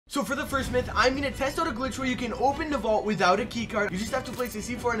So for the first myth, I'm going to test out a glitch where you can open the vault without a key card. You just have to place a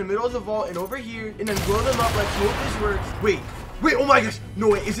C4 in the middle of the vault and over here, and then blow them up. Let's hope this works. Wait, oh my gosh. No,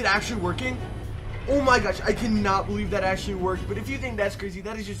 wait, is it actually working? Oh my gosh, I cannot believe that actually worked. But if you think that's crazy,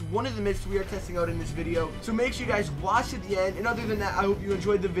 that is just one of the myths we are testing out in this video. So make sure you guys watch to the end. And other than that, I hope you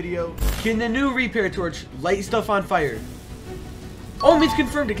enjoyed the video. Can the new repair torch light stuff on fire? Oh, it's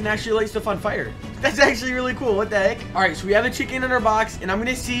confirmed it can actually light stuff on fire. That's actually really cool. What the heck? All right, so we have a chicken in our box, and I'm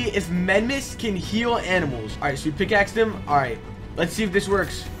gonna see if Medmist can heal animals. All right, so we pickaxed him. All right, let's see if this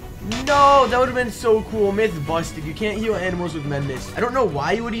works. No, that would have been so cool. Myth busted. You can't heal animals with Medmist. I don't know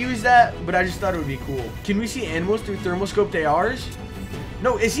why you would use that, but I just thought it would be cool. Can we see animals through thermal scoped ARs?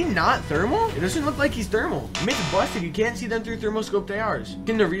 No, is he not thermal? It doesn't look like he's thermal. Myth busted. You can't see them through thermal scoped ARs.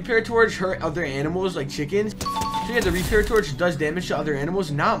 Can the repair torch hurt other animals like chickens? So yeah, the repair torch does damage to other animals.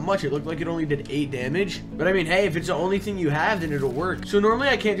 Not much. It looked like it only did 8 damage. But I mean, hey, if it's the only thing you have, then it'll work. So normally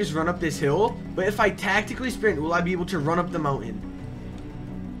I can't just run up this hill. But if I tactically sprint, will I be able to run up the mountain?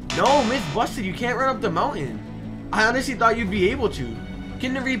 No, myth busted. You can't run up the mountain. I honestly thought you'd be able to.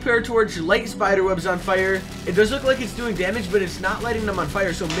 Can the repair torch light spider webs on fire? It does look like it's doing damage, but it's not lighting them on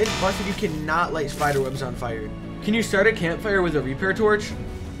fire. So myth busted. You cannot light spider webs on fire. Can you start a campfire with a repair torch?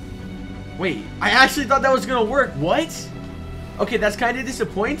 Wait, I actually thought that was gonna work. What? Okay, that's kind of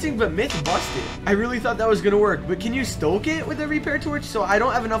disappointing, but myth busted. I really thought that was gonna work. But can you stoke it with a repair torch? So I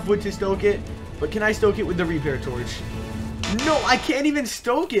don't have enough wood to stoke it, but can I stoke it with the repair torch? No, I can't even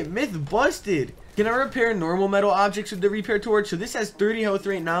stoke it. Myth busted. Can I repair normal metal objects with the repair torch? So this has 30 health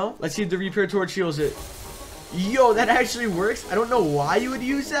right now. Let's see if the repair torch heals it. Yo, that actually works. I don't know why you would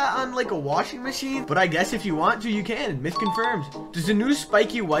use that on like a washing machine, but I guess if you want to, you can. Myth confirmed. Does the new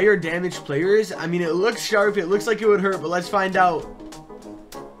spiky wire damage players? I mean, it looks sharp. It looks like it would hurt, but let's find out.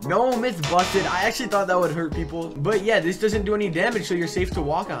 No, myth busted. I actually thought that would hurt people. But yeah, this doesn't do any damage, so you're safe to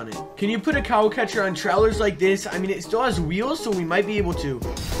walk on it. Can you put a cow catcher on trailers like this? I mean, it still has wheels, so we might be able to.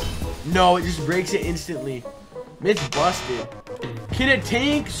 No, it just breaks it instantly. Myth busted. Can a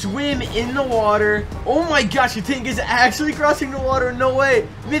tank swim in the water? Oh my gosh, a tank is actually crossing the water. No way.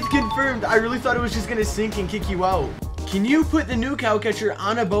 Myth confirmed. I really thought it was just gonna sink and kick you out. Can you put the new cow catcher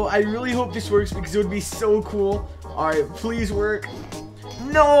on a boat? I really hope this works because it would be so cool. All right, please work.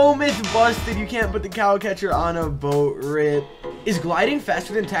 No, myth busted. You can't put the cow catcher on a boat. Rip. Is gliding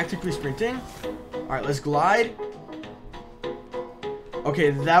faster than tactically sprinting? All right, let's glide.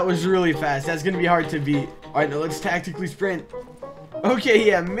 Okay, that was really fast. That's gonna be hard to beat. All right, now let's tactically sprint. Okay,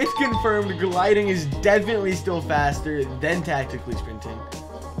 yeah, myth confirmed. Gliding is definitely still faster than tactically sprinting.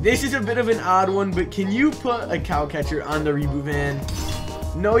 This is a bit of an odd one, but can you put a cow catcher on the reboot van?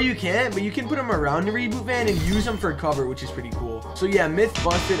 No, you can't, but you can put them around the reboot van and use them for cover, which is pretty cool. So yeah, myth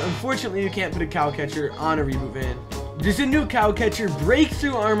busted. Unfortunately, you can't put a cow catcher on a reboot van. Does a new cow catcher break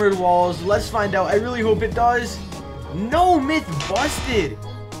through armored walls? Let's find out. I really hope it does. No, myth busted.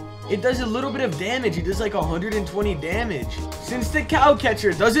 It does a little bit of damage. It does like 120 damage. Since the cow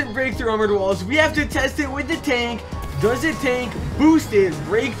catcher doesn't break through armored walls, we have to test it with the tank. Does the tank boosted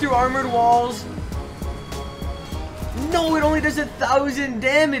break through armored walls? No, it only does 1,000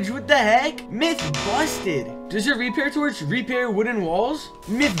 damage. What the heck? Myth busted. Does a repair torch repair wooden walls?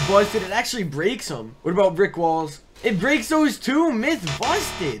 Myth busted. It actually breaks them. What about brick walls? It breaks those too. Myth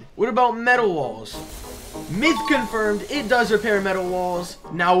busted. What about metal walls? Myth confirmed. It does repair metal walls.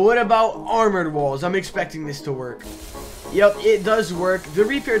 Now what about armored walls? I'm expecting this to work. Yep, it does work. The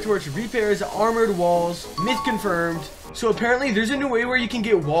repair torch repairs armored walls. Myth confirmed. So apparently there's a new way where you can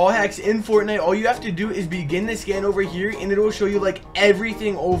get wall hacks in Fortnite. All you have to do is begin the scan over here and it will show you like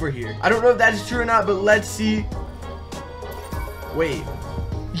everything over here. I don't know if that's true or not, but let's see. Wait.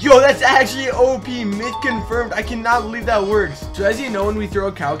 Yo, that's actually OP. Myth confirmed. I cannot believe that works. So as you know, when we throw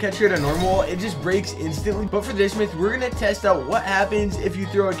a cow catcher at a normal wall, it just breaks instantly. But for this myth, we're gonna test out what happens if you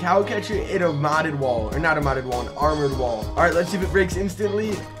throw a cow catcher at a modded wall. Or not a modded wall, an armored wall. All right, let's see if it breaks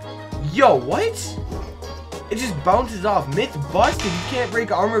instantly. Yo, what? It just bounces off. Myth busted. You can't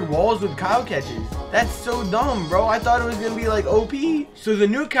break armored walls with cow catchers. That's so dumb, bro. I thought it was gonna be like OP. So the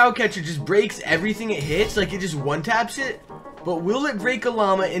new cow catcher just breaks everything it hits. Like it just one taps it. But will it break a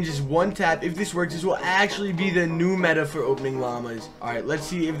llama in just one tap? If this works, this will actually be the new meta for opening llamas. All right, let's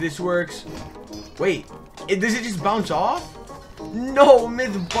see if this works. Wait, does it just bounce off? No,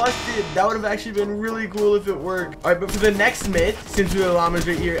 myth busted. That would have actually been really cool if it worked. All right, but for the next myth, since we have llamas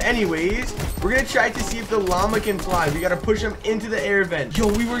right here anyways, we're gonna try to see if the llama can fly. We gotta push him into the air vent.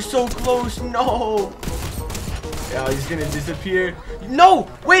 Yo, we were so close. No. Yeah, he's gonna disappear. No,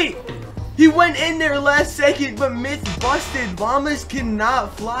 wait. He went in there last second, but myth busted. Llamas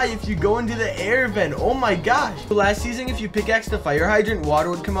cannot fly if you go into the air vent. Oh my gosh. Last season, if you pickaxe the fire hydrant, water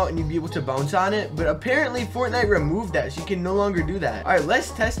would come out and you'd be able to bounce on it. But apparently Fortnite removed that, so you can no longer do that. All right,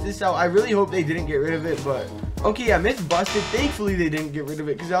 let's test this out. I really hope they didn't get rid of it, but okay, yeah, myth busted. Thankfully they didn't get rid of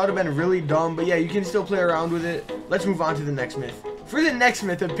it because that would have been really dumb. But yeah, you can still play around with it. Let's move on to the next myth. For the next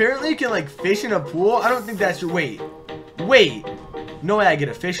myth, apparently you can like fish in a pool. I don't think that's true. Wait. No way I get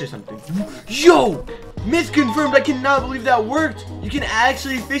a fish or something. Yo! Myth confirmed. I cannot believe that worked. You can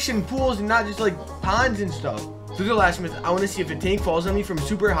actually fish in pools and not just like ponds and stuff. So the last myth, I want to see if a tank falls on me from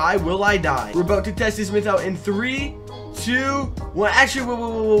super high, will I die? We're about to test this myth out in 3, 2, 1.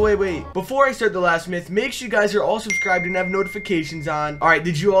 Actually, wait. Before I start the last myth, make sure you guys are all subscribed and have notifications on. All right,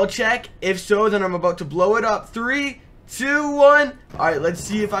 did you all check? If so, then I'm about to blow it up. 3, 2, 1. All right, let's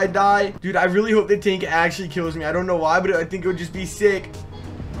see if I die. Dude, I really hope the tank actually kills me. I don't know why, but I think it would just be sick.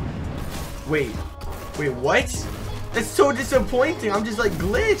 Wait, what? That's so disappointing. I'm just like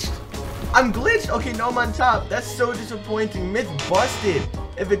glitched. I'm glitched. Okay, no, I'm on top. That's so disappointing. Myth busted.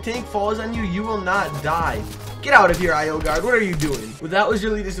 If a tank falls on you, you will not die. Get out of here, IO guard. What are you doing? Well, that was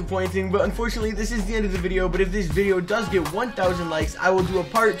really disappointing, but unfortunately, this is the end of the video. But if this video does get 1,000 likes, I will do a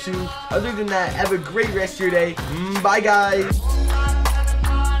part 2. Other than that, have a great rest of your day. Bye, guys.